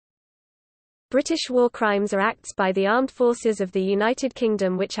British war crimes are acts by the armed forces of the United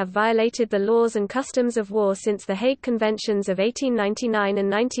Kingdom which have violated the laws and customs of war since the Hague Conventions of 1899 and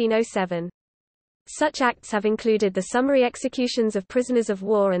 1907. Such acts have included the summary executions of prisoners of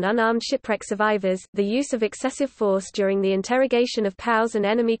war and unarmed shipwreck survivors, the use of excessive force during the interrogation of POWs and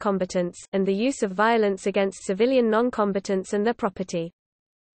enemy combatants, and the use of violence against civilian non-combatants and their property.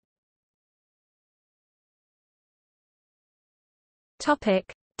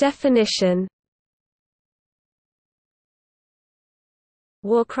 Definition.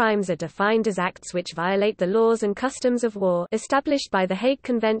 War crimes are defined as acts which violate the laws and customs of war established by the Hague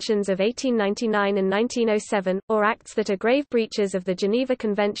Conventions of 1899 and 1907, or acts that are grave breaches of the Geneva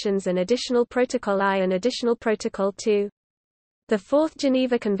Conventions and Additional Protocol I and Additional Protocol II. The Fourth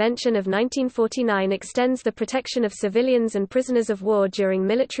Geneva Convention of 1949 extends the protection of civilians and prisoners of war during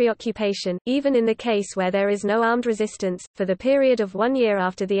military occupation, even in the case where there is no armed resistance, for the period of 1 year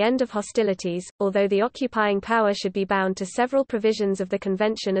after the end of hostilities, although the occupying power should be bound to several provisions of the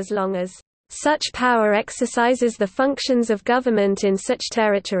convention as long as such power exercises the functions of government in such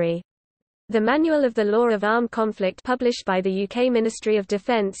territory. The Manual of the Law of Armed Conflict published by the UK Ministry of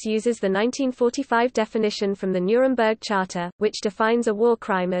Defence uses the 1945 definition from the Nuremberg Charter, which defines a war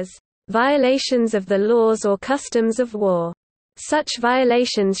crime as violations of the laws or customs of war. Such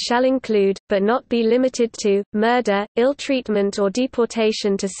violations shall include, but not be limited to, murder, ill-treatment or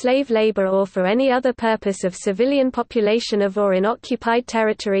deportation to slave labor or for any other purpose of civilian population of or in occupied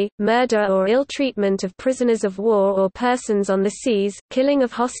territory, murder or ill-treatment of prisoners of war or persons on the seas, killing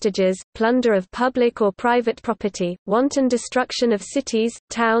of hostages, plunder of public or private property, wanton destruction of cities,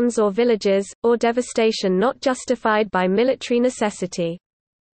 towns or villages, or devastation not justified by military necessity.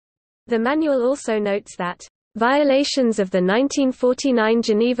 The manual also notes that violations of the 1949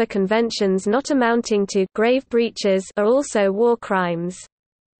 Geneva Conventions not amounting to grave breaches are also war crimes.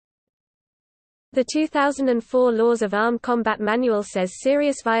 The 2004 Laws of Armed Combat Manual says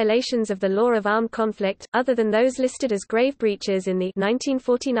serious violations of the law of armed conflict, other than those listed as grave breaches in the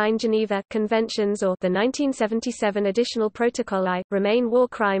 1949 Geneva Conventions or the 1977 Additional Protocol I, remain war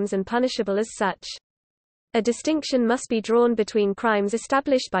crimes and punishable as such. A distinction must be drawn between crimes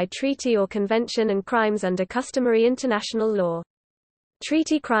established by treaty or convention and crimes under customary international law.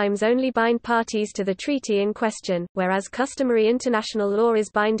 Treaty crimes only bind parties to the treaty in question, whereas customary international law is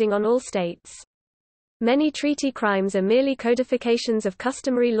binding on all states. Many treaty crimes are merely codifications of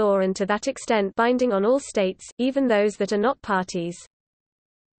customary law and to that extent binding on all states, even those that are not parties.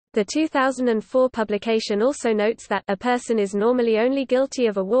 The 2004 publication also notes that a person is normally only guilty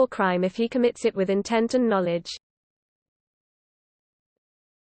of a war crime if he commits it with intent and knowledge.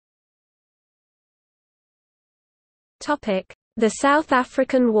 The South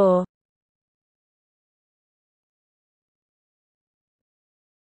African War.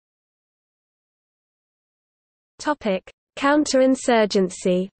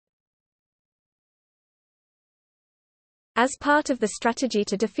 Counterinsurgency. As part of the strategy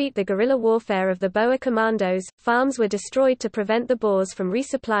to defeat the guerrilla warfare of the Boer commandos, farms were destroyed to prevent the Boers from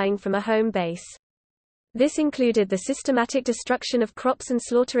resupplying from a home base. This included the systematic destruction of crops and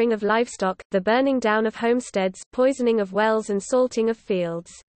slaughtering of livestock, the burning down of homesteads, poisoning of wells and salting of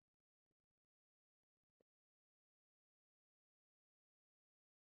fields.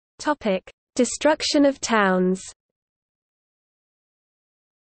 Destruction of towns.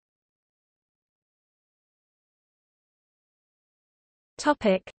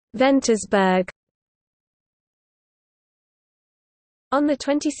 Ventersburg. On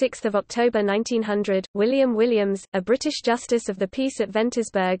 26 October 1900, William Williams, a British Justice of the Peace at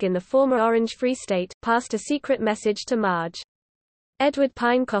Ventersburg in the former Orange Free State, passed a secret message to Marge. Edward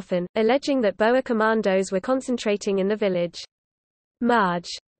Pinecoffin, alleging that Boer commandos were concentrating in the village. Marge.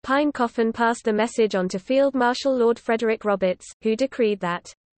 Pinecoffin passed the message on to Field Marshal Lord Frederick Roberts, who decreed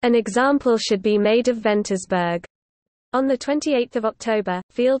that, "an example should be made of Ventersburg." On 28 October,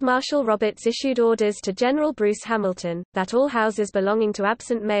 Field Marshal Roberts issued orders to General Bruce Hamilton, that all houses belonging to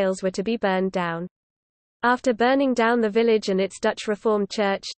absent males were to be burned down. After burning down the village and its Dutch Reformed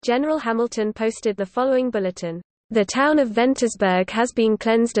church, General Hamilton posted the following bulletin: "The town of Ventersburg has been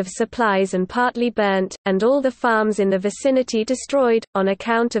cleansed of supplies and partly burnt, and all the farms in the vicinity destroyed, on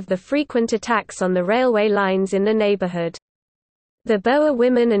account of the frequent attacks on the railway lines in the neighborhood. The Boer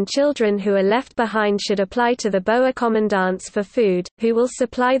women and children who are left behind should apply to the Boer commandants for food, who will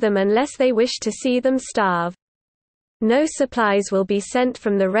supply them unless they wish to see them starve. No supplies will be sent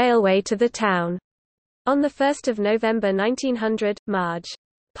from the railway to the town." On 1 November 1900, Marge.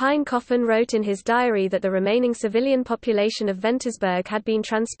 Pinecoffin wrote in his diary that the remaining civilian population of Ventersburg had been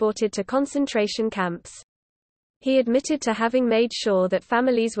transported to concentration camps. He admitted to having made sure that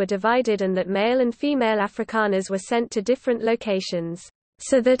families were divided and that male and female Afrikaners were sent to different locations,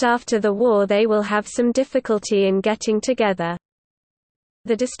 so that after the war they will have some difficulty in getting together.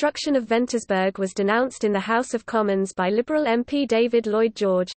 The destruction of Ventersburg was denounced in the House of Commons by Liberal MP David Lloyd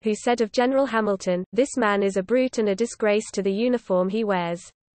George, who said of General Hamilton, "This man is a brute and a disgrace to the uniform he wears."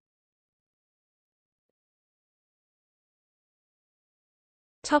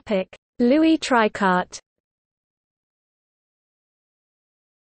 Louis Trichardt.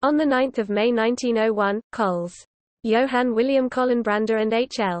 On 9 May 1901, Coles, Johann William Collenbrander and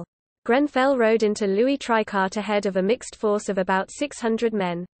H.L. Grenfell rode into Louis Trichardt ahead of a mixed force of about 600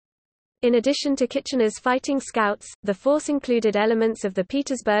 men. In addition to Kitchener's fighting scouts, the force included elements of the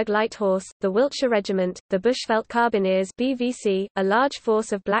Pietersburg Light Horse, the Wiltshire Regiment, the Bushveld Carbineers (BVC), a large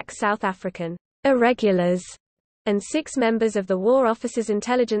force of black South African irregulars, and 6 members of the War Office's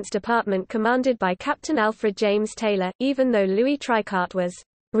Intelligence Department commanded by Captain Alfred James Taylor, even though Louis Trichardt was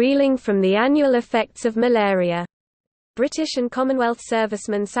reeling from the annual effects of malaria. British and Commonwealth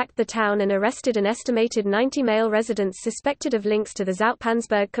servicemen sacked the town and arrested an estimated 90 male residents suspected of links to the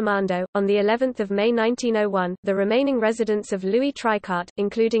Zoutpansberg Commando. On the 11th of May 1901, the remaining residents of Louis Trichardt,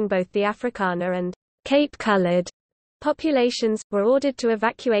 including both the Afrikaner and Cape-coloured populations, were ordered to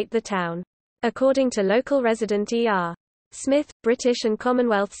evacuate the town. According to local resident E.R. Smith, British and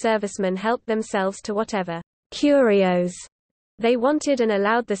Commonwealth servicemen helped themselves to whatever curios they wanted and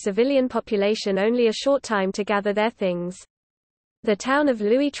allowed the civilian population only a short time to gather their things. The town of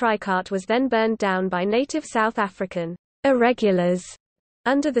Louis Trichardt was then burned down by native South African irregulars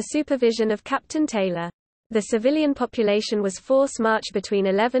under the supervision of Captain Taylor. The civilian population was force-marched between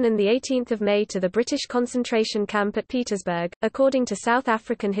 11 and 18 May to the British concentration camp at Pietersburg. According to South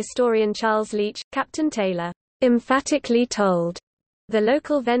African historian Charles Leach, Captain Taylor emphatically told the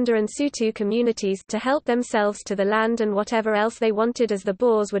local Venda and Sotho communities to help themselves to the land and whatever else they wanted, as the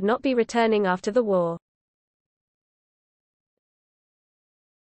Boers would not be returning after the war.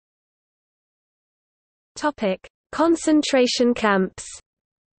 Concentration camps.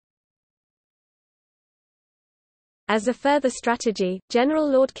 As a further strategy, General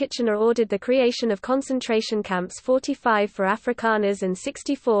Lord Kitchener ordered the creation of concentration camps, 45 for Afrikaners and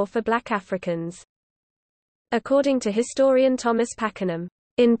 64 for black Africans. According to historian Thomas Pakenham,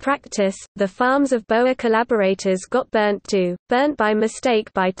 in practice, the farms of Boer collaborators got burnt by mistake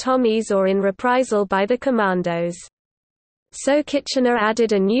by Tommies or in reprisal by the commandos. So Kitchener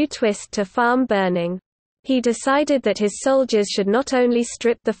added a new twist to farm burning. He decided that his soldiers should not only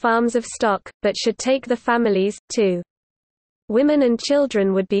strip the farms of stock, but should take the families, too. Women and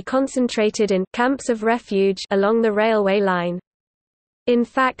children would be concentrated in camps of refuge along the railway line. In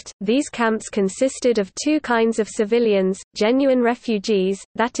fact, these camps consisted of 2 kinds of civilians: genuine refugees,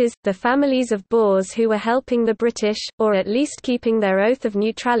 that is, the families of Boers who were helping the British, or at least keeping their oath of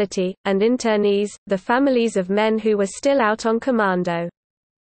neutrality, and internees, the families of men who were still out on commando.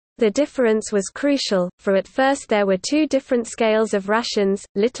 The difference was crucial, for at first there were 2 different scales of rations,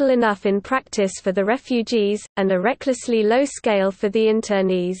 little enough in practice for the refugees, and a recklessly low scale for the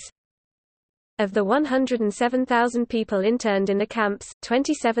internees. Of the 107,000 people interned in the camps,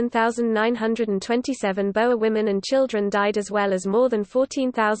 27,927 Boer women and children died, as well as more than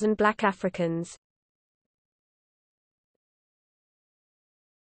 14,000 black Africans.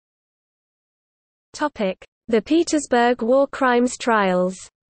 The Pietersburg War Crimes Trials.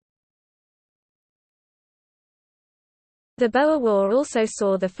 The Boer War also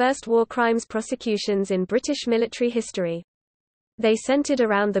saw the first war crimes prosecutions in British military history. They centered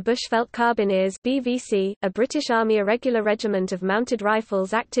around the Bushveld Carbineers (BVC), a British Army irregular regiment of mounted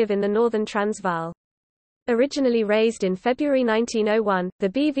rifles active in the northern Transvaal. Originally raised in February 1901, the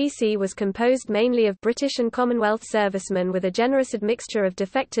BVC was composed mainly of British and Commonwealth servicemen with a generous admixture of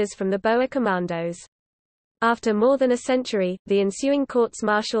defectors from the Boer commandos. After more than a century, the ensuing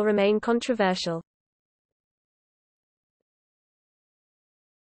courts-martial remain controversial.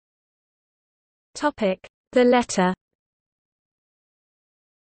 The letter.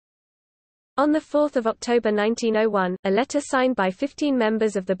 On 4 October 1901, a letter signed by 15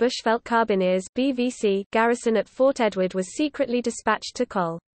 members of the Bushveld Carbineers (BVC) garrison at Fort Edward was secretly dispatched to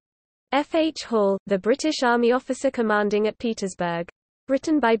Col. F. H. Hall, the British Army officer commanding at Pietersburg.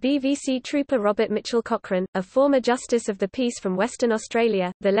 Written by BVC trooper Robert Mitchell Cochrane, a former Justice of the Peace from Western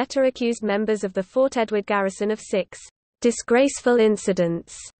Australia, the letter accused members of the Fort Edward garrison of 6 disgraceful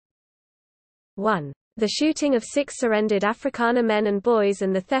incidents. 1. The shooting of 6 surrendered Afrikaner men and boys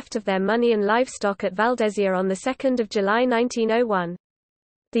and the theft of their money and livestock at Valdezia on 2 July 1901.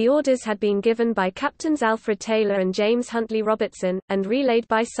 The orders had been given by Captains Alfred Taylor and James Huntley Robertson, and relayed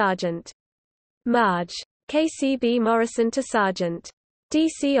by Sergeant Marge KCB Morrison to Sergeant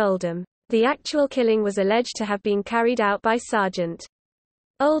D.C. Oldham. The actual killing was alleged to have been carried out by Sergeant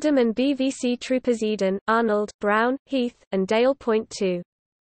Oldham and BVC troopers Eden, Arnold, Brown, Heath, and Dale. 2.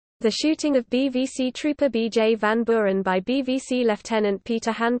 The shooting of BVC trooper B.J. Van Buren by BVC Lieutenant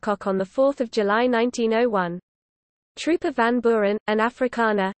Peter Hancock on 4 July 1901. Trooper Van Buren, an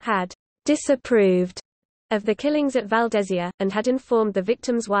Afrikaner, had disapproved of the killings at Valdezia, and had informed the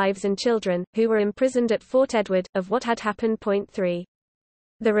victims' wives and children, who were imprisoned at Fort Edward, of what had happened. 3.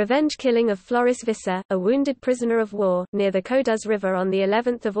 The revenge killing of Floris Visser, a wounded prisoner of war, near the Koduz River on the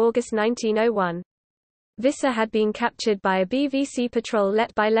 11th of August 1901. Visser had been captured by a BVC patrol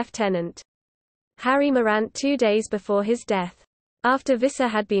led by Lieutenant Harry Morant 2 days before his death. After Visser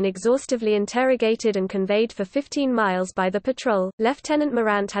had been exhaustively interrogated and conveyed for 15 miles by the patrol, Lieutenant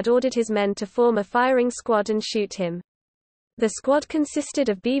Morant had ordered his men to form a firing squad and shoot him. The squad consisted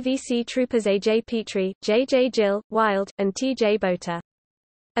of BVC troopers A.J. Petrie, J.J. Gill, Wild, and T.J. Boter.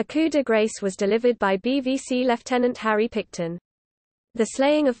 A coup de grace was delivered by BVC Lieutenant Harry Picton. The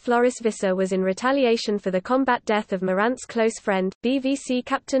slaying of Floris Visser was in retaliation for the combat death of Morant's close friend, BVC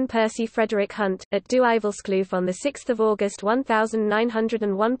Captain Percy Frederick Hunt, at Duivelsklouf on 6 August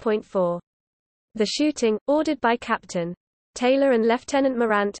 1901.4. The shooting, ordered by Captain Taylor and Lieutenant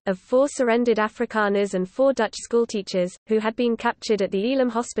Morant, of 4 surrendered Afrikaners and 4 Dutch schoolteachers, who had been captured at the Elam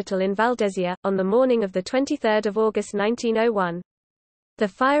Hospital in Valdezia, on the morning of 23 August 1901. The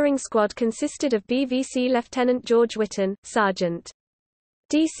firing squad consisted of BVC Lieutenant George Whitton, Sergeant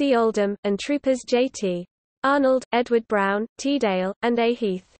D.C. Oldham, and troopers J.T. Arnold, Edward Brown, T. Dale, and A.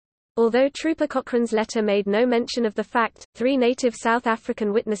 Heath. Although Trooper Cochrane's letter made no mention of the fact, 3 native South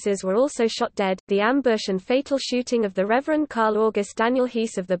African witnesses were also shot dead. The ambush and fatal shooting of the Reverend Carl August Daniel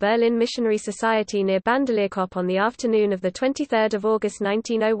Hees of the Berlin Missionary Society near Bandelierkop on the afternoon of 23 August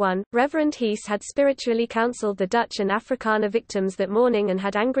 1901, Reverend Hees had spiritually counseled the Dutch and Afrikaner victims that morning and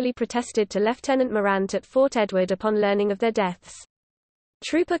had angrily protested to Lieutenant Morant at Fort Edward upon learning of their deaths.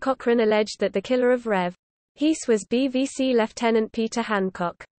 Trooper Cochrane alleged that the killer of Rev. Hees was BVC Lieutenant Peter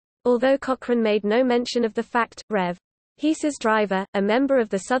Hancock. Although Cochrane made no mention of the fact, Rev. Hees's driver, a member of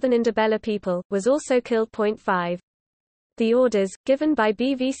the Southern Indabella people, was also killed. 5. The orders, given by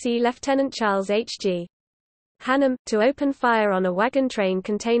BVC Lieutenant Charles H.G. Hannam, to open fire on a wagon train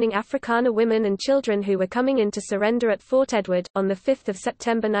containing Afrikaner women and children who were coming in to surrender at Fort Edward, on 5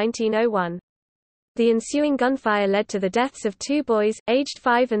 September 1901. The ensuing gunfire led to the deaths of 2 boys, aged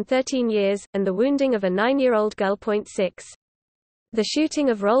 5 and 13 years, and the wounding of a 9-year-old girl. 6. The shooting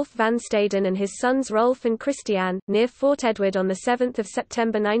of Rolf van Staden and his sons Rolf and Christian, near Fort Edward on 7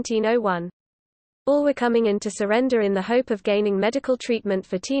 September 1901. All were coming in to surrender in the hope of gaining medical treatment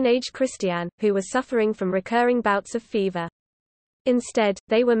for teenage Christian, who was suffering from recurring bouts of fever. Instead,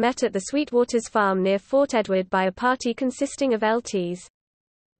 they were met at the Sweetwaters farm near Fort Edward by a party consisting of LTs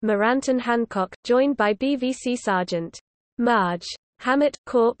Morant and Hancock, joined by BVC Sergeant Marge Hammett,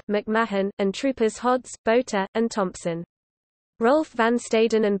 Corp, McMahon, and troopers Hodds, Boter, and Thompson. Rolf van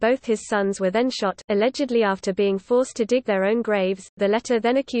Staden and both his sons were then shot, allegedly after being forced to dig their own graves. The letter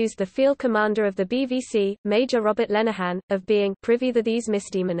then accused the field commander of the BVC, Major Robert Lenihan, of being privy to these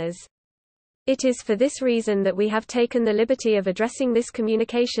misdemeanors. It is for this reason that we have taken the liberty of addressing this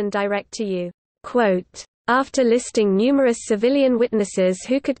communication direct to you. Quote, after listing numerous civilian witnesses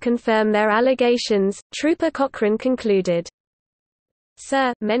who could confirm their allegations, Trooper Cochrane concluded,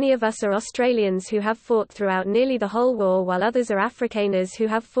 Sir, many of us are Australians who have fought throughout nearly the whole war while others are Afrikaners who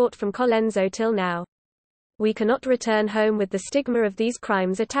have fought from Colenso till now. We cannot return home with the stigma of these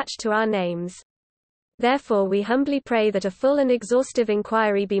crimes attached to our names. Therefore we humbly pray that a full and exhaustive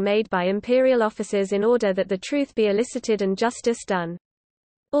inquiry be made by imperial officers in order that the truth be elicited and justice done.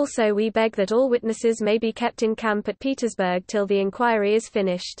 Also we beg that all witnesses may be kept in camp at Pietersburg till the inquiry is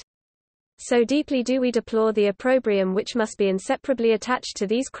finished. So deeply do we deplore the opprobrium which must be inseparably attached to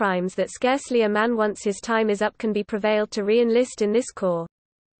these crimes that scarcely a man once his time is up can be prevailed to re-enlist in this corps.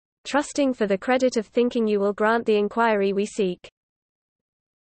 Trusting for the credit of thinking you will grant the inquiry we seek.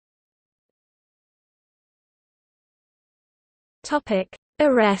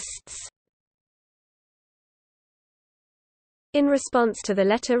 Arrests. In response to the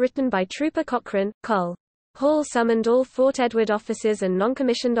letter written by Trooper Cochrane, Col. Hall summoned all Fort Edward officers and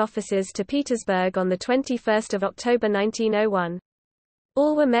non-commissioned officers to Petersburg on 21 October 1901.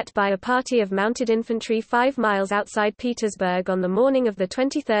 All were met by a party of mounted infantry 5 miles outside Petersburg on the morning of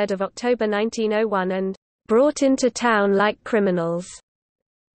 23 October 1901 and brought into town like criminals.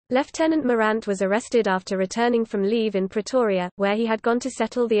 Lieutenant Morant was arrested after returning from leave in Pretoria, where he had gone to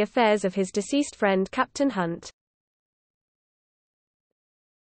settle the affairs of his deceased friend Captain Hunt.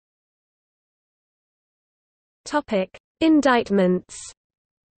 Indictments.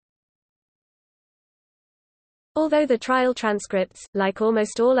 Although the trial transcripts, like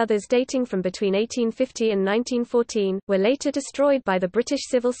almost all others dating from between 1850 and 1914, were later destroyed by the British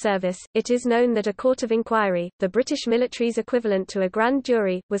Civil Service, it is known that a court of inquiry, the British military's equivalent to a grand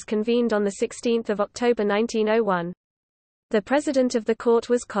jury, was convened on 16 October 1901. The president of the court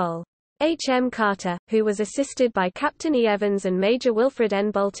was Col. H. M. Carter, who was assisted by Captain E. Evans and Major Wilfred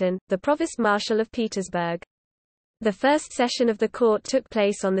N. Bolton, the Provost Marshal of Pietersburg. The first session of the court took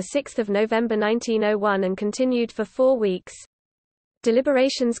place on 6 November 1901 and continued for 4 weeks.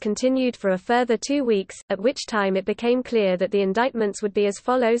 Deliberations continued for a further 2 weeks, at which time it became clear that the indictments would be as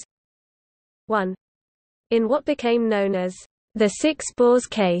follows. 1. In what became known as the Six Bores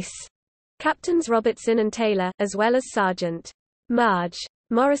case, Captains Robertson and Taylor, as well as Sergeant Marge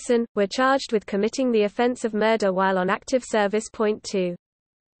Morrison, were charged with committing the offense of murder while on active service. 2.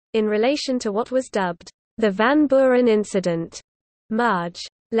 In relation to what was dubbed the Van Buren incident, Marge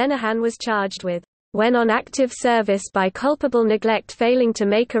Lenihan was charged with, when on active service by culpable neglect failing to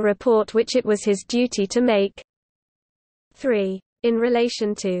make a report which it was his duty to make. 3. In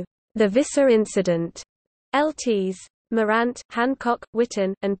relation to the Visser incident, LTs Morant, Hancock,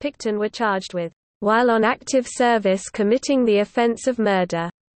 Witten, and Picton were charged with, while on active service committing the offense of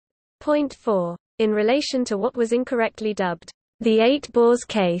murder. 4. In relation to what was incorrectly dubbed the Eight Bores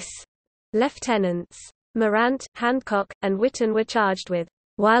case, Lieutenants Morant, Hancock, and Witten were charged with,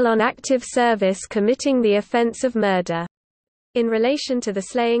 while on active service committing the offense of murder. In relation to the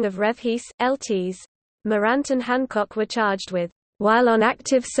slaying of Rev. Heese, LTs Morant and Hancock were charged with, while on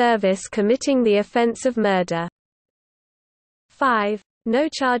active service committing the offense of murder. 5. No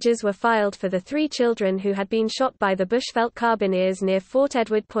charges were filed for the 3 children who had been shot by the Bushveld carbineers near Fort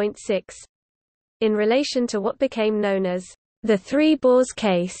Edward. 6. In relation to what became known as the Three Bores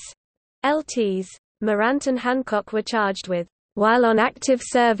case, LTs Morant and Hancock were charged with, while on active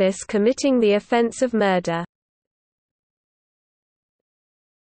service committing the offense of murder.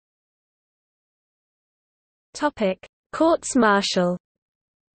 Courts-martial.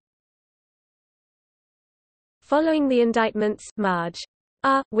 Following the indictments, Marge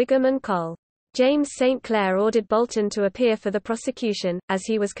R. Wigham and Col. James St. Clair ordered Bolton to appear for the prosecution, as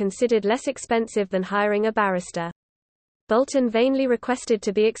he was considered less expensive than hiring a barrister. Bolton vainly requested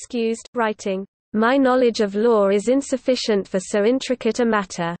to be excused, writing, "My knowledge of law is insufficient for so intricate a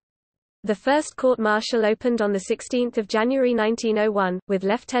matter." The first court-martial opened on 16 January 1901, with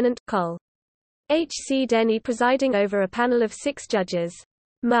Lieutenant Col. H. C. Denny presiding over a panel of 6 judges.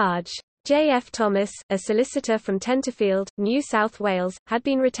 Marge J. F. Thomas, a solicitor from Tenterfield, New South Wales, had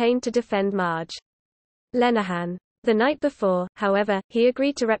been retained to defend Marge Lenihan. The night before, however, he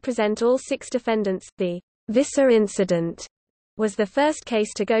agreed to represent all 6 defendants. The Visser incident was the first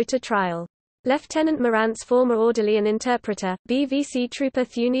case to go to trial. Lieutenant Morant's former orderly and interpreter, BVC Trooper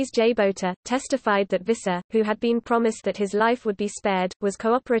Thunes J. Boter, testified that Visser, who had been promised that his life would be spared, was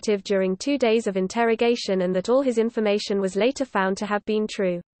cooperative during 2 days of interrogation and that all his information was later found to have been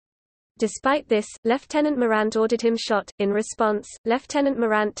true. Despite this, Lieutenant Morant ordered him shot. In response, Lieutenant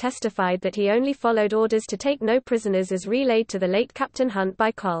Morant testified that he only followed orders to take no prisoners as relayed to the late Captain Hunt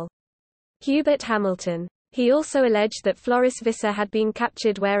by Col. Hubert Hamilton. He also alleged that Floris Visser had been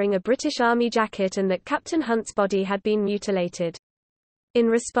captured wearing a British Army jacket and that Captain Hunt's body had been mutilated. In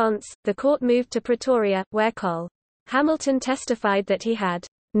response, the court moved to Pretoria, where Col. Hamilton testified that he had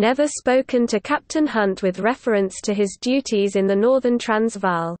never spoken to Captain Hunt with reference to his duties in the Northern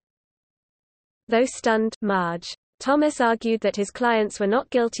Transvaal. Though stunned, Marge Thomas argued that his clients were not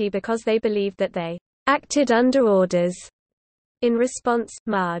guilty because they believed that they acted under orders. In response,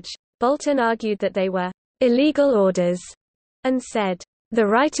 Marge Bolton argued that they were illegal orders, and said, "The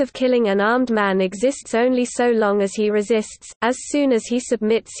right of killing an armed man exists only so long as he resists. As soon as he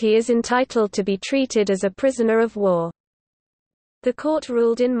submits, he is entitled to be treated as a prisoner of war." The court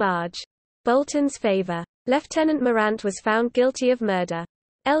ruled in Marge Bolton's favor. Lieutenant Morant was found guilty of murder.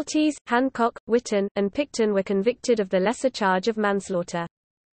 LTs, Hancock, Witten, and Picton were convicted of the lesser charge of manslaughter.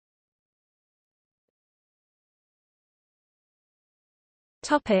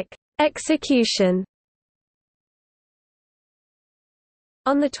 Execution.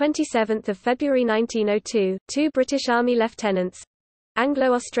 On 27 February 1902, 2 British Army lieutenants,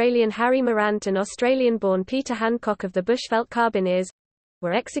 Anglo-Australian Harry Morant and Australian-born Peter Hancock of the Bushveld Carbineers,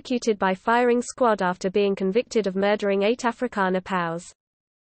 were executed by firing squad after being convicted of murdering 8 Afrikaner POWs.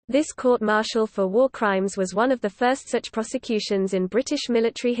 This court-martial for war crimes was one of the first such prosecutions in British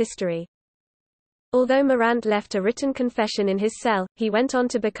military history. Although Morant left a written confession in his cell, he went on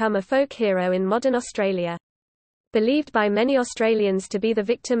to become a folk hero in modern Australia. Believed by many Australians to be the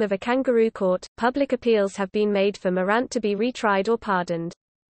victim of a kangaroo court, public appeals have been made for Morant to be retried or pardoned.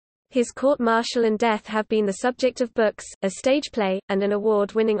 His court-martial and death have been the subject of books, a stage play, and an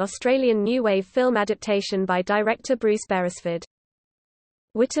award-winning Australian New Wave film adaptation by director Bruce Beresford.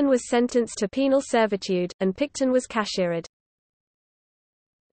 Whitton was sentenced to penal servitude, and Picton was cashiered.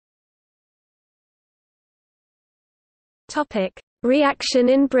 Reaction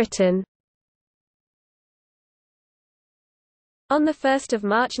in Britain. On 1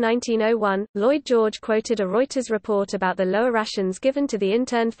 March 1901, Lloyd George quoted a Reuters report about the lower rations given to the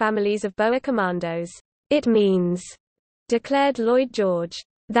interned families of Boer commandos. "It means," declared Lloyd George,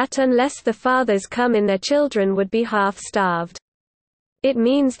 "that unless the fathers come in their children would be half-starved. It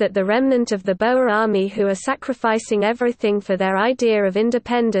means that the remnant of the Boer army who are sacrificing everything for their idea of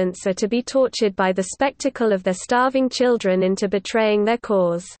independence are to be tortured by the spectacle of their starving children into betraying their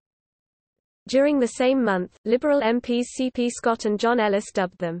cause." During the same month, Liberal MPs C.P. Scott and John Ellis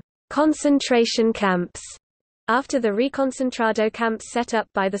dubbed them concentration camps, after the reconcentrado camps set up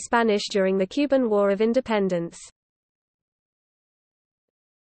by the Spanish during the Cuban War of Independence.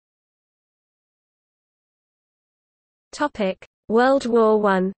 World War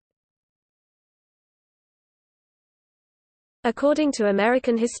I. According to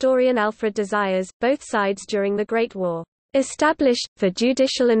American historian Alfred Desires, both sides during the Great War established, for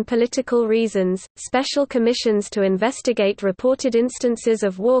judicial and political reasons, special commissions to investigate reported instances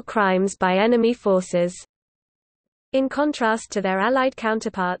of war crimes by enemy forces. In contrast to their Allied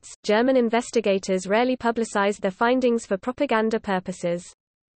counterparts, German investigators rarely publicized their findings for propaganda purposes.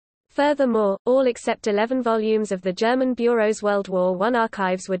 Furthermore, all except 11 volumes of the German Bureau's World War I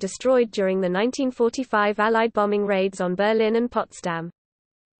archives were destroyed during the 1945 Allied bombing raids on Berlin and Potsdam.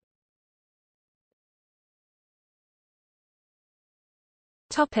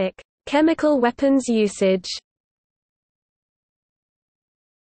 Chemical weapons usage.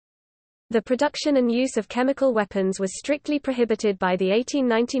 The production and use of chemical weapons was strictly prohibited by the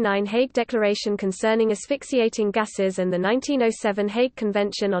 1899 Hague Declaration concerning asphyxiating gases and the 1907 Hague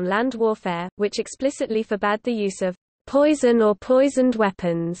Convention on Land Warfare, which explicitly forbade the use of poison or poisoned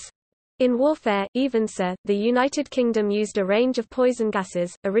weapons in warfare. Even so, the United Kingdom used a range of poison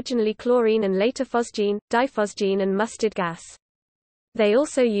gases, originally chlorine and later phosgene, diphosgene and mustard gas. They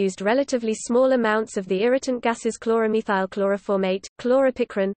also used relatively small amounts of the irritant gases chloromethylchloroformate,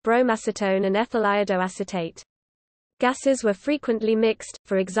 chloropicrin, bromacetone and ethyl iodoacetate. Gases were frequently mixed,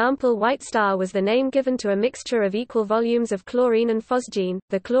 for example White Star was the name given to a mixture of equal volumes of chlorine and phosgene,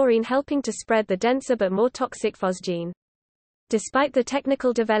 the chlorine helping to spread the denser but more toxic phosgene. Despite the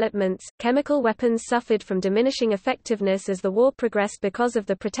technical developments, chemical weapons suffered from diminishing effectiveness as the war progressed because of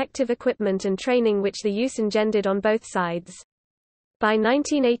the protective equipment and training which the use engendered on both sides. By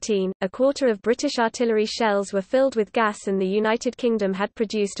 1918, a quarter of British artillery shells were filled with gas and the United Kingdom had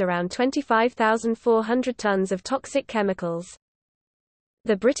produced around 25,400 tons of toxic chemicals.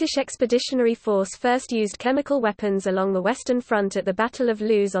 The British Expeditionary Force first used chemical weapons along the Western Front at the Battle of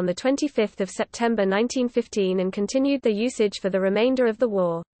Loos on 25 September 1915 and continued their usage for the remainder of the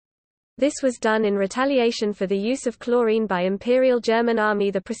war. This was done in retaliation for the use of chlorine by Imperial German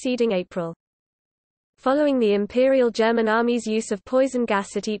Army the preceding April. Following the Imperial German Army's use of poison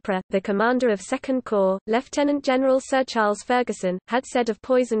gas at Ypres, the commander of 2nd Corps, Lieutenant General Sir Charles Ferguson, had said of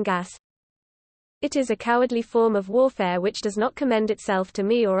poison gas, "It is a cowardly form of warfare which does not commend itself to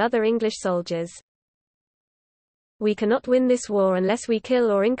me or other English soldiers. We cannot win this war unless we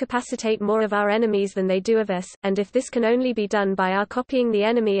kill or incapacitate more of our enemies than they do of us, and if this can only be done by our copying the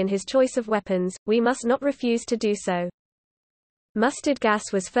enemy in his choice of weapons, we must not refuse to do so." Mustard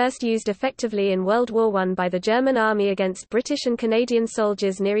gas was first used effectively in World War I by the German Army against British and Canadian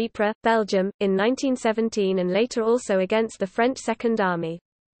soldiers near Ypres, Belgium, in 1917 and later also against the French Second Army.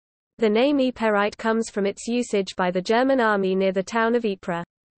 The name Yperite comes from its usage by the German Army near the town of Ypres.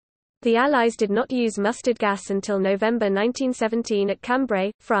 The Allies did not use mustard gas until November 1917 at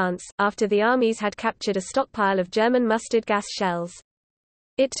Cambrai, France, after the armies had captured a stockpile of German mustard gas shells.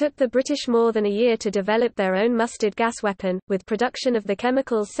 It took the British more than a year to develop their own mustard gas weapon, with production of the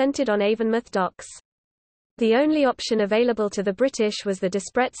chemicals centered on Avonmouth docks. The only option available to the British was the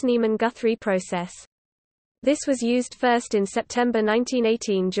Desprez-Niemann-Guthrie process. This was used first in September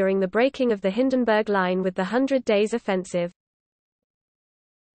 1918 during the breaking of the Hindenburg Line with the 100 Days Offensive.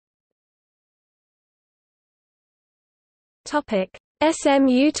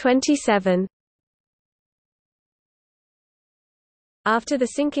 SMU-27. After the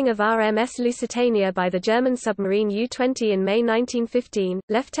sinking of RMS Lusitania by the German submarine U-20 in May 1915,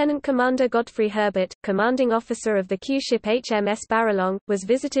 Lieutenant Commander Godfrey Herbert, commanding officer of the Q-ship HMS Baralong, was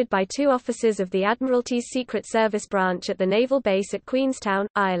visited by two officers of the Admiralty's Secret Service branch at the naval base at Queenstown,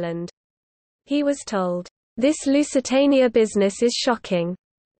 Ireland. He was told, "This Lusitania business is shocking.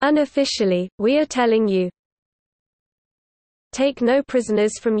 Unofficially, we are telling you, take no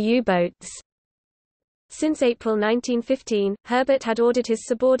prisoners from U-boats." Since April 1915, Herbert had ordered his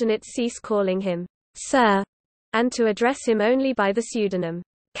subordinates cease calling him "Sir" and to address him only by the pseudonym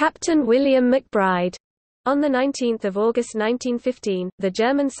Captain William McBride. On 19 August 1915, the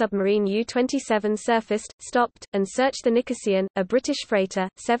German submarine U-27 surfaced, stopped, and searched the Nicosia, a British freighter,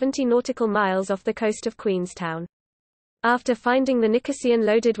 70 nautical miles off the coast of Queenstown. After finding the Nicosia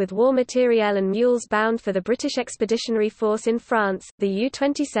loaded with war materiel and mules bound for the British Expeditionary Force in France, the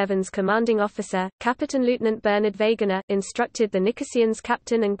U-27's commanding officer, Captain Lieutenant Bernard Wegener, instructed the Nicosia's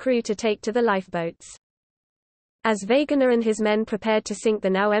captain and crew to take to the lifeboats. As Wegener and his men prepared to sink the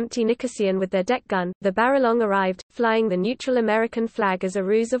now empty Nicosia with their deck gun, the Baralong arrived, flying the neutral American flag as a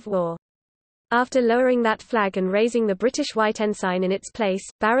ruse of war. After lowering that flag and raising the British white ensign in its place,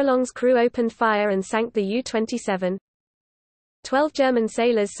 Baralong's crew opened fire and sank the U-27. 12 German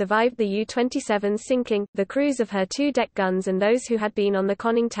sailors survived the U-27's sinking, the crews of her two deck guns and those who had been on the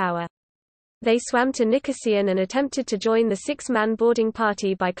conning tower. They swam to Nicosia and attempted to join the six-man boarding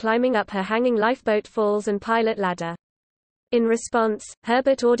party by climbing up her hanging lifeboat falls and pilot ladder. In response,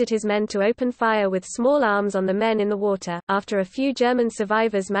 Herbert ordered his men to open fire with small arms on the men in the water. After a few German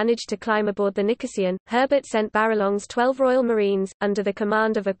survivors managed to climb aboard the Nicosia, Herbert sent Baralong's 12 Royal Marines, under the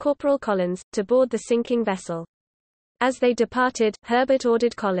command of a Corporal Collins, to board the sinking vessel. As they departed, Herbert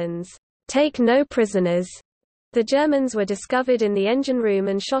ordered Collins, "Take no prisoners." The Germans were discovered in the engine room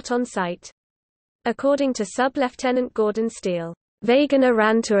and shot on sight. According to Sub-Lieutenant Gordon Steele, Wegener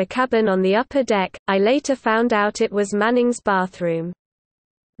ran to a cabin on the upper deck. I later found out it was Manning's bathroom.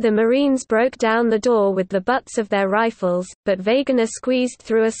 The Marines broke down the door with the butts of their rifles, but Wegener squeezed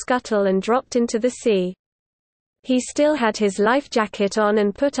through a scuttle and dropped into the sea. He still had his life jacket on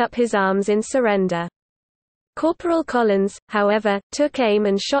and put up his arms in surrender. Corporal Collins, however, took aim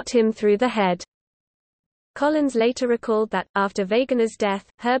and shot him through the head. Collins later recalled that, after Wegener's death,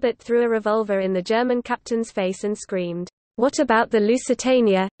 Herbert threw a revolver in the German captain's face and screamed, "What about the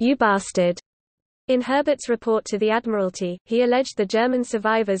Lusitania, you bastard?" In Herbert's report to the Admiralty, he alleged the German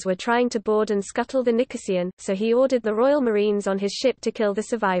survivors were trying to board and scuttle the Nicosia, so he ordered the Royal Marines on his ship to kill the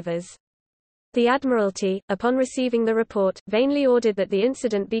survivors. The Admiralty, upon receiving the report, vainly ordered that the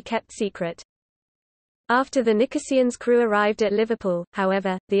incident be kept secret. After the Nicosia's crew arrived at Liverpool,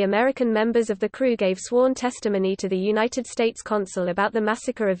 however, the American members of the crew gave sworn testimony to the United States consul about the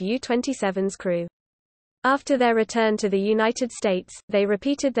massacre of U-27's crew. After their return to the United States, they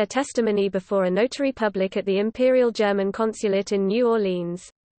repeated their testimony before a notary public at the Imperial German Consulate in New Orleans.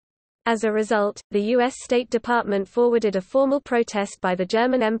 As a result, the U.S. State Department forwarded a formal protest by the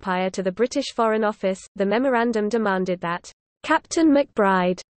German Empire to the British Foreign Office. The memorandum demanded that Captain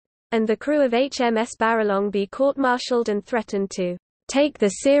McBride and the crew of HMS Baralong be court-martialed and threatened to take the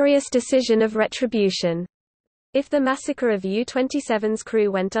serious decision of retribution if the massacre of U-27's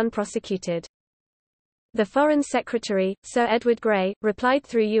crew went unprosecuted. The Foreign Secretary, Sir Edward Grey, replied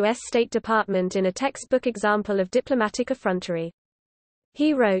through U.S. State Department in a textbook example of diplomatic effrontery.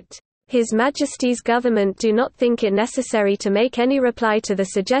 He wrote, "His Majesty's government do not think it necessary to make any reply to the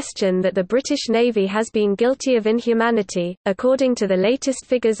suggestion that the British Navy has been guilty of inhumanity. According to the latest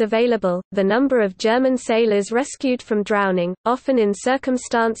figures available, the number of German sailors rescued from drowning, often in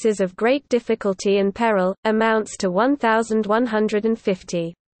circumstances of great difficulty and peril, amounts to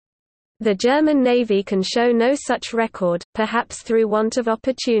 1,150. The German Navy can show no such record, perhaps through want of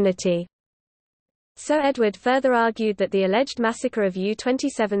opportunity." Sir Edward further argued that the alleged massacre of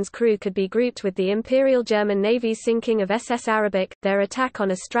U-27's crew could be grouped with the Imperial German Navy's sinking of SS Arabic, their attack on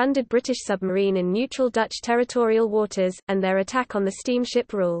a stranded British submarine in neutral Dutch territorial waters, and their attack on the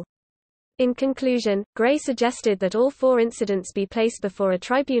steamship Rule. In conclusion, Gray suggested that all four incidents be placed before a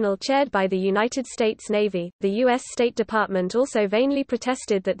tribunal chaired by the United States Navy. The U.S. State Department also vainly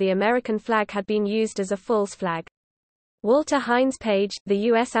protested that the American flag had been used as a false flag. Walter Hines Page, the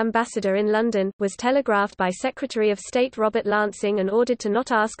U.S. ambassador in London, was telegraphed by Secretary of State Robert Lansing and ordered to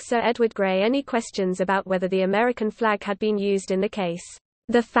not ask Sir Edward Grey any questions about whether the American flag had been used in the case.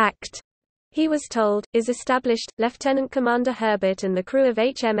 "The fact," he was told, "is established." Lieutenant Commander Herbert and the crew of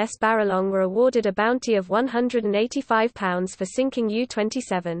HMS Baralong were awarded a bounty of £185 for sinking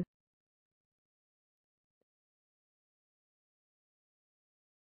U-27.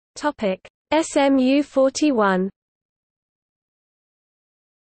 SMU-41.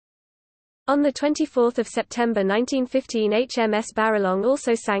 On 24 September 1915 HMS Baralong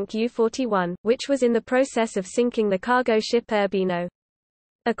also sank U-41, which was in the process of sinking the cargo ship Urbino.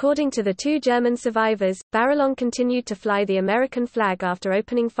 According to the two German survivors, Baralong continued to fly the American flag after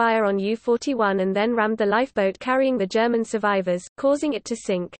opening fire on U-41 and then rammed the lifeboat carrying the German survivors, causing it to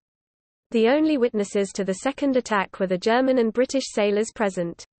sink. The only witnesses to the second attack were the German and British sailors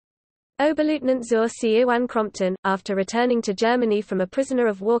present. Oberleutnant zur See Iwan Crompton, after returning to Germany from a prisoner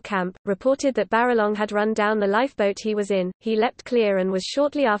of war camp, reported that Baralong had run down the lifeboat he was in. He leapt clear and was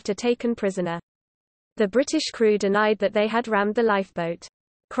shortly after taken prisoner. The British crew denied that they had rammed the lifeboat.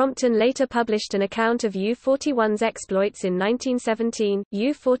 Crompton later published an account of U-41's exploits in 1917,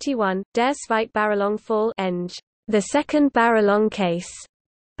 U-41, Der Zweite Baralong Fall, Eng. The Second Baralong Case.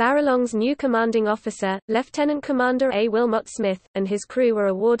 Baralong's new commanding officer, Lieutenant Commander A. Wilmot Smith, and his crew were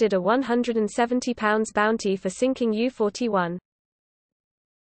awarded a £170 bounty for sinking U-41.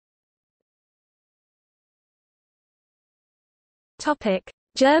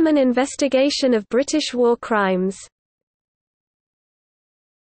 German investigation of British war crimes.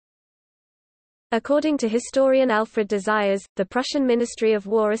 According to historian Alfred Desires, the Prussian Ministry of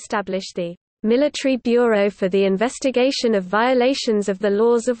War established the Military Bureau for the Investigation of Violations of the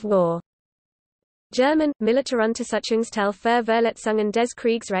Laws of War. German, Militäruntersuchungsstelle für Verletzungen des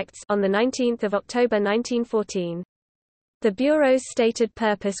Kriegsrechts on 19 October 1914. The Bureau's stated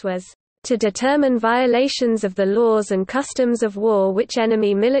purpose was to determine violations of the laws and customs of war which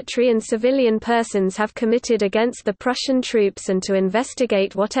enemy military and civilian persons have committed against the Prussian troops and to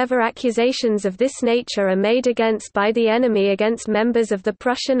investigate whatever accusations of this nature are made against by the enemy against members of the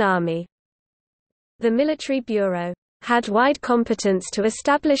Prussian army. The Military Bureau had wide competence to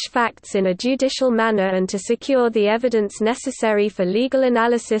establish facts in a judicial manner and to secure the evidence necessary for legal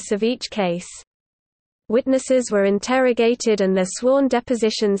analysis of each case. Witnesses were interrogated and their sworn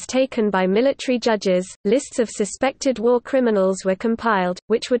depositions taken by military judges. Lists of suspected war criminals were compiled,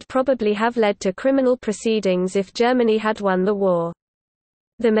 which would probably have led to criminal proceedings if Germany had won the war.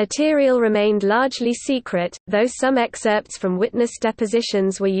 The material remained largely secret, though some excerpts from witness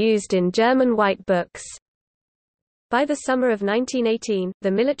depositions were used in German white books. By the summer of 1918,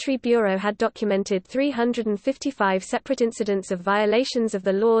 the Military Bureau had documented 355 separate incidents of violations of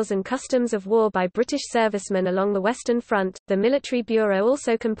the laws and customs of war by British servicemen along the Western Front. The Military Bureau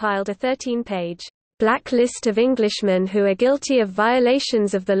also compiled a 13-page black list of Englishmen who are guilty of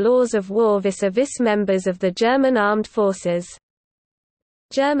violations of the laws of war vis-à-vis members of the German armed forces.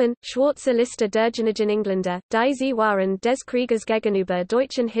 German, Schwarze Liste der Engländer, die sie waren des Krieges gegenüber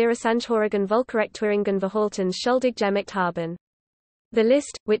deutschen Heeresangehörigen Völkerrechtwidrigen Verhaltens schuldig gemacht haben. The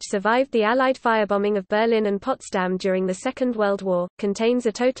list, which survived the Allied firebombing of Berlin and Potsdam during the Second World War, contains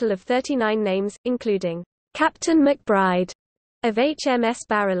a total of 39 names, including Captain McBride of HMS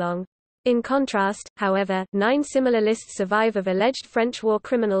Baralong. In contrast, however, 9 similar lists survive of alleged French war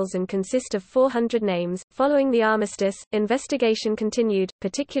criminals and consist of 400 names. Following the armistice, investigation continued,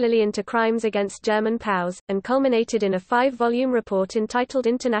 particularly into crimes against German POWs, and culminated in a 5-volume report entitled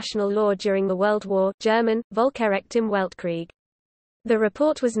International Law During the World War, German, Völkerrecht im Weltkrieg. The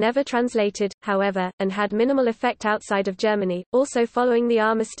report was never translated, however, and had minimal effect outside of Germany. Also following the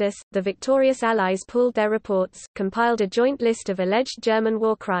armistice, the victorious Allies pooled their reports, compiled a joint list of alleged German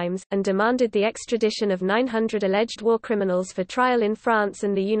war crimes, and demanded the extradition of 900 alleged war criminals for trial in France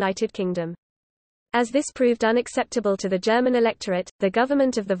and the United Kingdom. As this proved unacceptable to the German electorate, the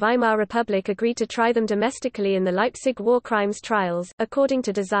government of the Weimar Republic agreed to try them domestically in the Leipzig war crimes trials. According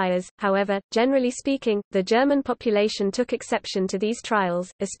to Desires, however, generally speaking, the German population took exception to these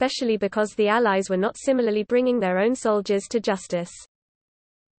trials, especially because the Allies were not similarly bringing their own soldiers to justice.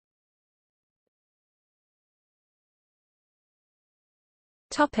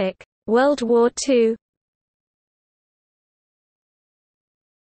 Topic: World War II.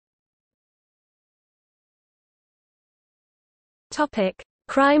 Topic: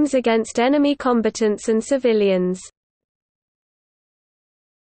 Crimes against enemy combatants and civilians.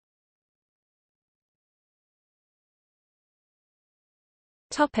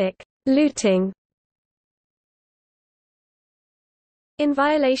 Topic: Looting. In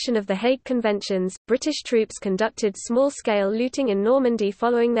violation of the Hague Conventions, British troops conducted small-scale looting in Normandy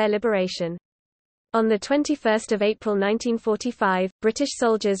following their liberation. On 21 April 1945, British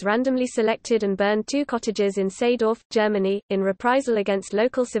soldiers randomly selected and burned 2 cottages in Seedorf, Germany, in reprisal against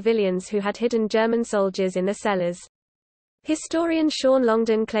local civilians who had hidden German soldiers in their cellars. Historian Sean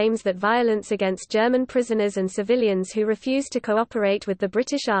Longden claims that violence against German prisoners and civilians who refused to cooperate with the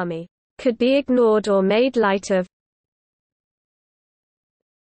British Army could be ignored or made light of.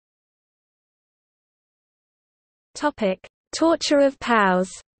 Torture of POWs.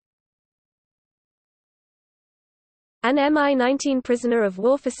 An Mi-19 prisoner of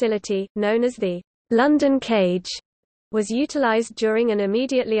war facility, known as the London Cage, was utilized during and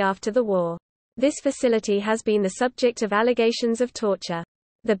immediately after the war. This facility has been the subject of allegations of torture.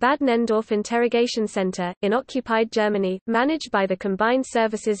 The Bad Nendorf Interrogation Center, in occupied Germany, managed by the Combined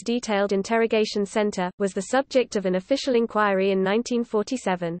Services Detailed Interrogation Center, was the subject of an official inquiry in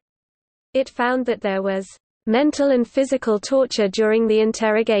 1947. It found that there was mental and physical torture during the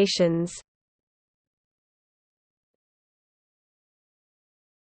interrogations.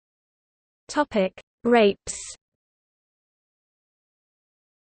 Rapes.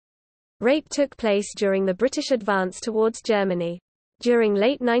 Rape took place during the British advance towards Germany. During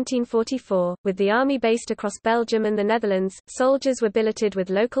late 1944, with the army based across Belgium and the Netherlands, soldiers were billeted with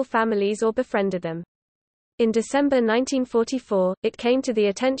local families or befriended them. In December 1944, it came to the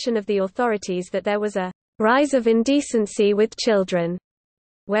attention of the authorities that there was a rise of indecency with children,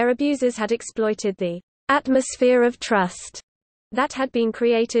 where abusers had exploited the atmosphere of trust that had been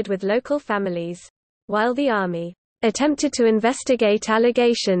created with local families. While the army attempted to investigate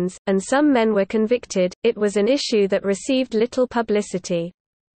allegations, and some men were convicted, it was an issue that received little publicity.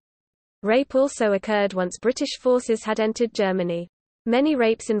 Rape also occurred once British forces had entered Germany. Many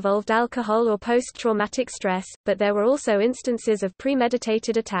rapes involved alcohol or post-traumatic stress, but there were also instances of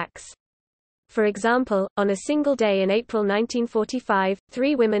premeditated attacks. For example, on a single day in April 1945,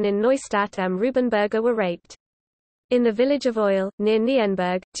 3 women in Neustadt am Rubenberger were raped. In the village of Oil, near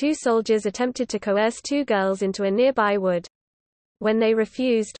Nienberg, 2 soldiers attempted to coerce 2 girls into a nearby wood. When they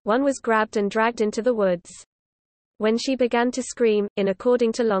refused, one was grabbed and dragged into the woods. When she began to scream,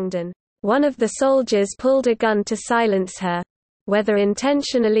 according to Longden, one of the soldiers pulled a gun to silence her. Whether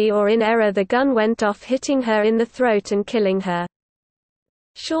intentionally or in error, the gun went off, hitting her in the throat and killing her.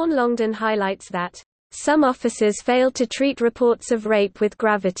 Sean Longden highlights that some officers failed to treat reports of rape with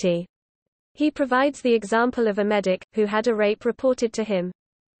gravity. He provides the example of a medic, who had a rape reported to him.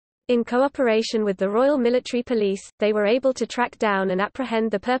 In cooperation with the Royal Military Police, they were able to track down and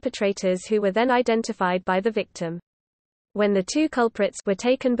apprehend the perpetrators, who were then identified by the victim. When the 2 culprits were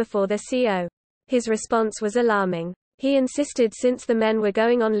taken before the CO, his response was alarming. He insisted since the men were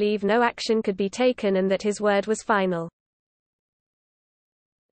going on leave no action could be taken and that his word was final.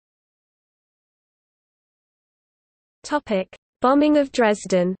 Bombing of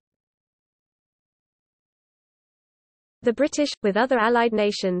Dresden. The British, with other Allied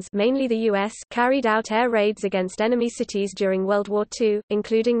nations mainly the US, carried out air raids against enemy cities during World War II,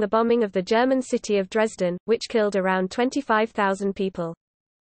 including the bombing of the German city of Dresden, which killed around 25,000 people.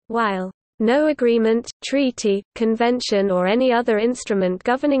 While no agreement, treaty, convention or any other instrument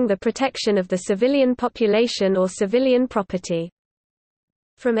governing the protection of the civilian population or civilian property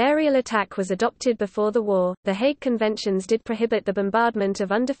from aerial attack was adopted before the war, the Hague Conventions did prohibit the bombardment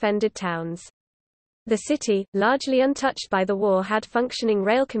of undefended towns. The city, largely untouched by the war, had functioning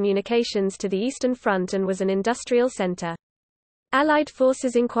rail communications to the Eastern Front and was an industrial center. Allied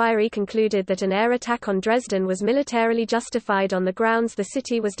forces inquiry concluded that an air attack on Dresden was militarily justified on the grounds the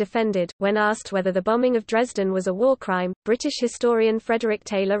city was defended. When asked whether the bombing of Dresden was a war crime, British historian Frederick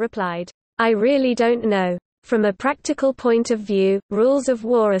Taylor replied, "I really don't know. From a practical point of view, rules of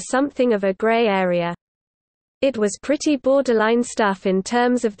war are something of a grey area. It was pretty borderline stuff in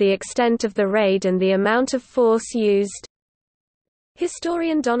terms of the extent of the raid and the amount of force used."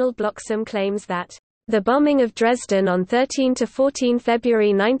 Historian Donald Bloxham claims that the bombing of Dresden on 13 to 14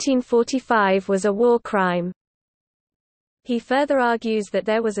 February 1945 was a war crime. He further argues that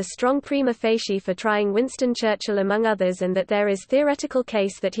there was a strong prima facie for trying Winston Churchill among others, and that there is theoretical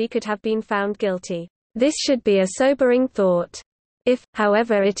case that he could have been found guilty. This should be a sobering thought. If,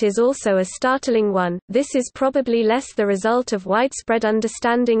 however, it is also a startling one, this is probably less the result of widespread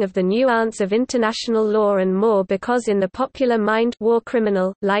understanding of the nuance of international law and more because in the popular mind war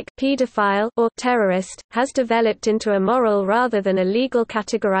criminal, like pedophile or terrorist, has developed into a moral rather than a legal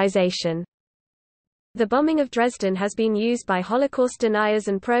categorization. The bombing of Dresden has been used by Holocaust deniers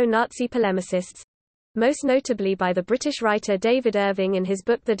and pro-Nazi polemicists, most notably by the British writer David Irving in his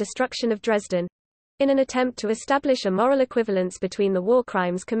book The Destruction of Dresden, in an attempt to establish a moral equivalence between the war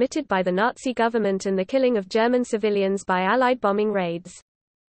crimes committed by the Nazi government and the killing of German civilians by Allied bombing raids.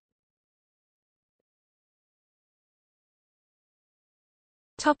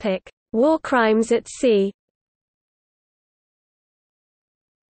 War crimes at sea.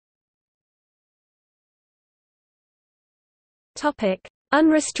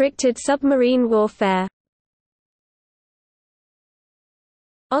 Unrestricted submarine warfare.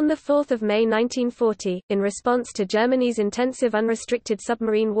 On 4 May 1940, in response to Germany's intensive unrestricted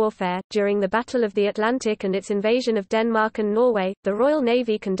submarine warfare, during the Battle of the Atlantic and its invasion of Denmark and Norway, the Royal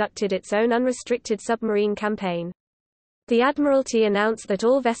Navy conducted its own unrestricted submarine campaign. The Admiralty announced that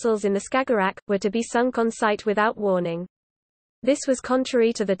all vessels in the Skagerrak were to be sunk on sight without warning. This was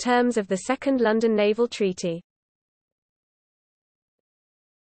contrary to the terms of the Second London Naval Treaty.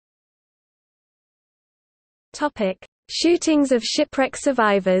 Topic: Shootings of shipwreck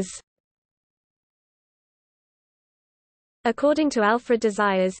survivors. According to Alfred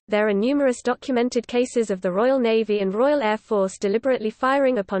Desires, there are numerous documented cases of the Royal Navy and Royal Air Force deliberately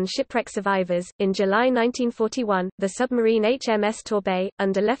firing upon shipwreck survivors. In July 1941, the submarine HMS Torbay,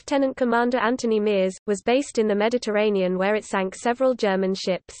 under Lieutenant Commander Anthony Mears, was based in the Mediterranean where it sank several German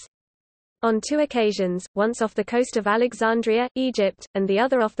ships. On 2 occasions, once off the coast of Alexandria, Egypt, and the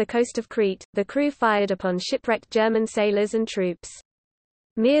other off the coast of Crete, the crew fired upon shipwrecked German sailors and troops.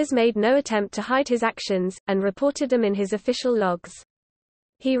 Mears made no attempt to hide his actions, and reported them in his official logs.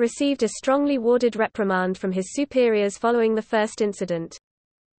 He received a strongly worded reprimand from his superiors following the first incident.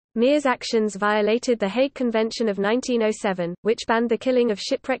 Mears' actions violated the Hague Convention of 1907, which banned the killing of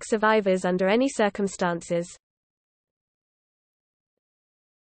shipwreck survivors under any circumstances.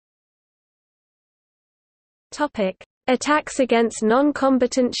 Attacks against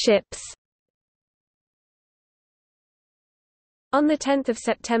non-combatant ships. On 10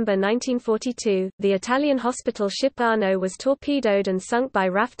 September 1942, the Italian hospital ship Arno was torpedoed and sunk by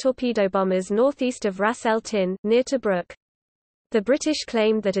RAF torpedo bombers northeast of Ras El Tin, near Tobruk. The British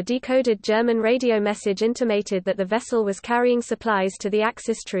claimed that a decoded German radio message intimated that the vessel was carrying supplies to the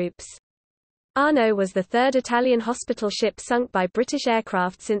Axis troops. Arno was the third Italian hospital ship sunk by British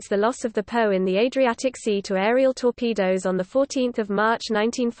aircraft since the loss of the Po in the Adriatic Sea to aerial torpedoes on 14 March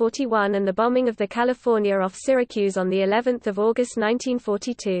 1941 and the bombing of the California off Syracuse on the 11th of August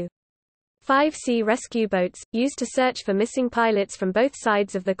 1942. 5 sea rescue boats, used to search for missing pilots from both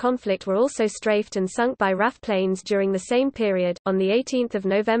sides of the conflict, were also strafed and sunk by RAF planes during the same period. On 18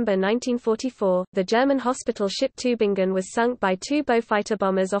 November 1944, the German hospital ship Tübingen was sunk by 2 Beaufighter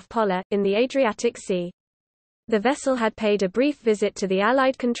bombers off Pola, in the Adriatic Sea. The vessel had paid a brief visit to the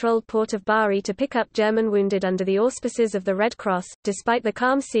Allied-controlled port of Bari to pick up German wounded under the auspices of the Red Cross. Despite the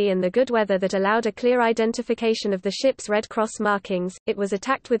calm sea and the good weather that allowed a clear identification of the ship's Red Cross markings, it was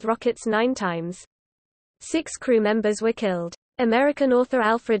attacked with rockets 9 times. 6 crew members were killed. American author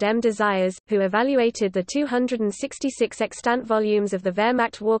Alfred M. Desires, who evaluated the 266 extant volumes of the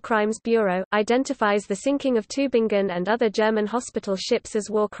Wehrmacht War Crimes Bureau, identifies the sinking of Tübingen and other German hospital ships as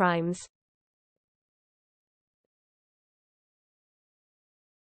war crimes.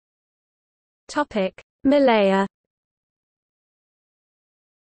 Malaya.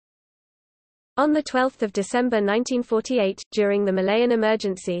 On 12 December 1948, during the Malayan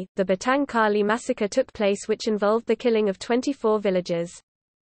emergency, the Batang Kali massacre took place, which involved the killing of 24 villagers.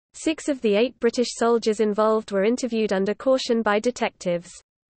 6 of the 8 British soldiers involved were interviewed under caution by detectives.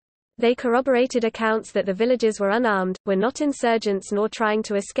 They corroborated accounts that the villagers were unarmed, were not insurgents nor trying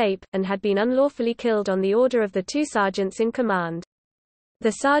to escape, and had been unlawfully killed on the order of the 2 sergeants in command.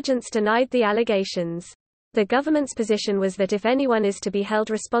 The sergeants denied the allegations. The government's position was that if anyone is to be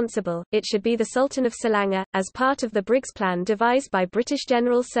held responsible, it should be the Sultan of Selangor. As part of the Briggs Plan devised by British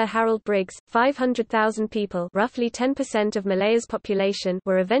General Sir Harold Briggs, 500,000 people, roughly 10% of Malaya's population,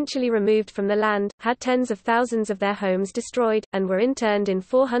 were eventually removed from the land, had tens of thousands of their homes destroyed, and were interned in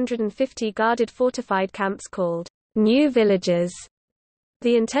 450 guarded fortified camps called new villages.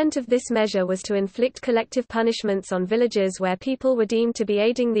 The intent of this measure was to inflict collective punishments on villages where people were deemed to be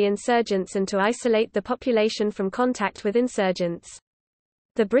aiding the insurgents and to isolate the population from contact with insurgents.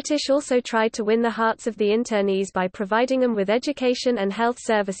 The British also tried to win the hearts of the internees by providing them with education and health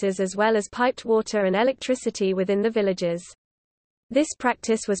services as well as piped water and electricity within the villages. This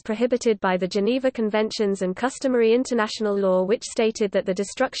practice was prohibited by the Geneva Conventions and customary international law, which stated that the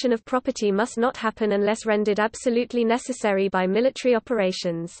destruction of property must not happen unless rendered absolutely necessary by military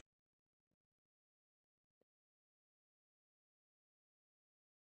operations.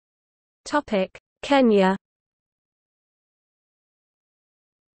 Kenya.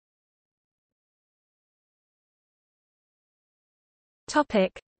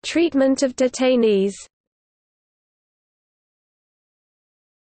 Treatment of detainees.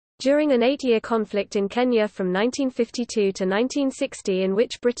 During an 8-year conflict in Kenya from 1952 to 1960 in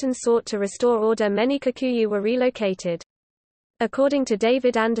which Britain sought to restore order, many Kikuyu were relocated. According to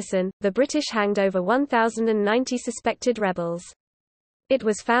David Anderson, the British hanged over 1,090 suspected rebels. It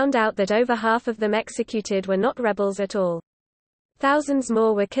was found out that over half of them executed were not rebels at all. Thousands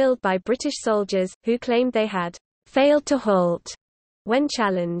more were killed by British soldiers, who claimed they had failed to halt when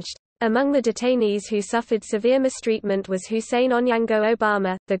challenged. Among the detainees who suffered severe mistreatment was Hussein Onyango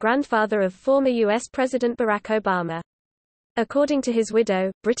Obama, the grandfather of former U.S. President Barack Obama. According to his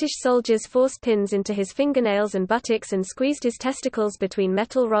widow, British soldiers forced pins into his fingernails and buttocks and squeezed his testicles between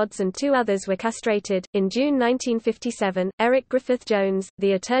metal rods, and 2 others were castrated. In June 1957, Eric Griffith Jones,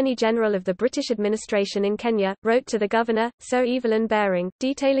 the Attorney General of the British administration in Kenya, wrote to the governor, Sir Evelyn Baring,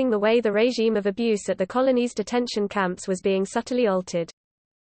 detailing the way the regime of abuse at the colony's detention camps was being subtly altered.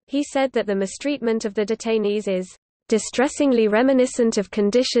 He said that the mistreatment of the detainees is distressingly reminiscent of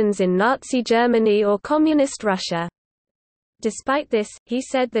conditions in Nazi Germany or Communist Russia. Despite this, he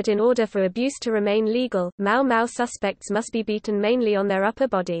said that in order for abuse to remain legal, Mau Mau suspects must be beaten mainly on their upper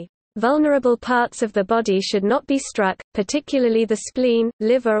body. Vulnerable parts of the body should not be struck, particularly the spleen,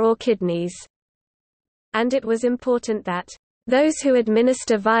 liver or kidneys. And it was important that those who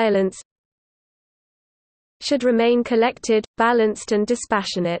administer violence should remain collected, balanced and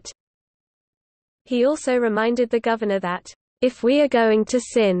dispassionate. He also reminded the governor that, if we are going to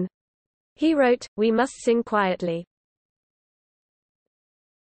sin, he wrote, we must sin quietly.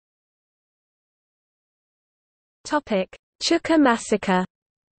 Chuka Massacre.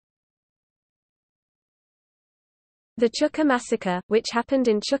 The Chuka Massacre, which happened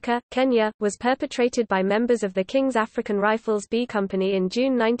in Chuka, Kenya, was perpetrated by members of the King's African Rifles B Company in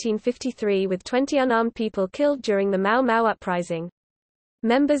June 1953 with 20 unarmed people killed during the Mau Mau uprising.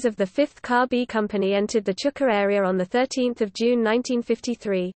 Members of the 5th Car B Company entered the Chuka area on 13 June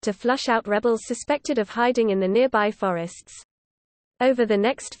 1953, to flush out rebels suspected of hiding in the nearby forests. Over the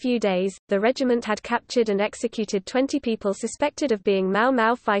next few days, the regiment had captured and executed 20 people suspected of being Mau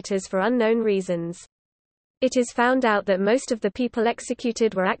Mau fighters for unknown reasons. It is found out that most of the people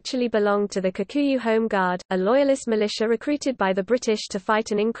executed were actually belonged to the Kikuyu Home Guard, a loyalist militia recruited by the British to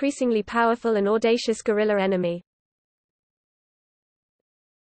fight an increasingly powerful and audacious guerrilla enemy.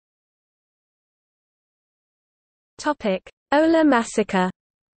 Hola Massacre.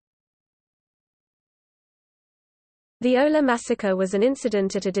 The Hola Massacre was an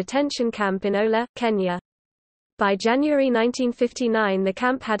incident at a detention camp in Hola, Kenya. By January 1959 the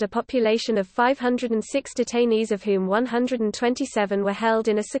camp had a population of 506 detainees, of whom 127 were held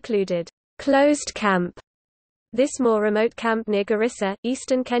in a secluded, closed camp. This more remote camp near Garissa,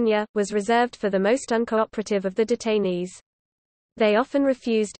 eastern Kenya, was reserved for the most uncooperative of the detainees. They often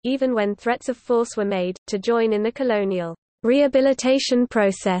refused, even when threats of force were made, to join in the colonial rehabilitation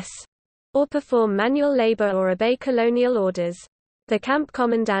process, or perform manual labor or obey colonial orders. The camp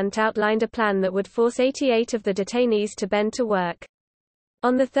commandant outlined a plan that would force 88 of the detainees to bend to work.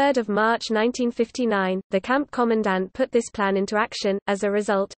 On 3 March 1959, the camp commandant put this plan into action. As a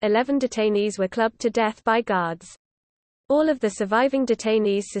result, 11 detainees were clubbed to death by guards. All of the surviving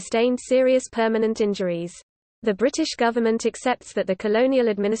detainees sustained serious permanent injuries. The British government accepts that the colonial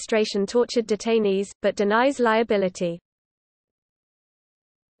administration tortured detainees, but denies liability.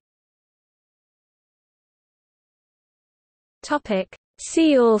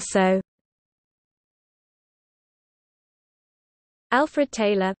 See also: Alfred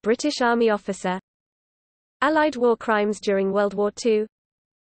Taylor, British Army officer; Allied war crimes during World War II;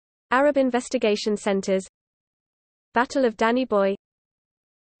 Arab investigation centres; Battle of Danny Boy;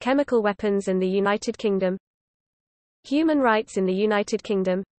 chemical weapons in the United Kingdom; human rights in the United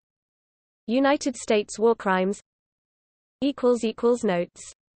Kingdom; United States war crimes.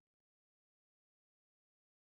 Notes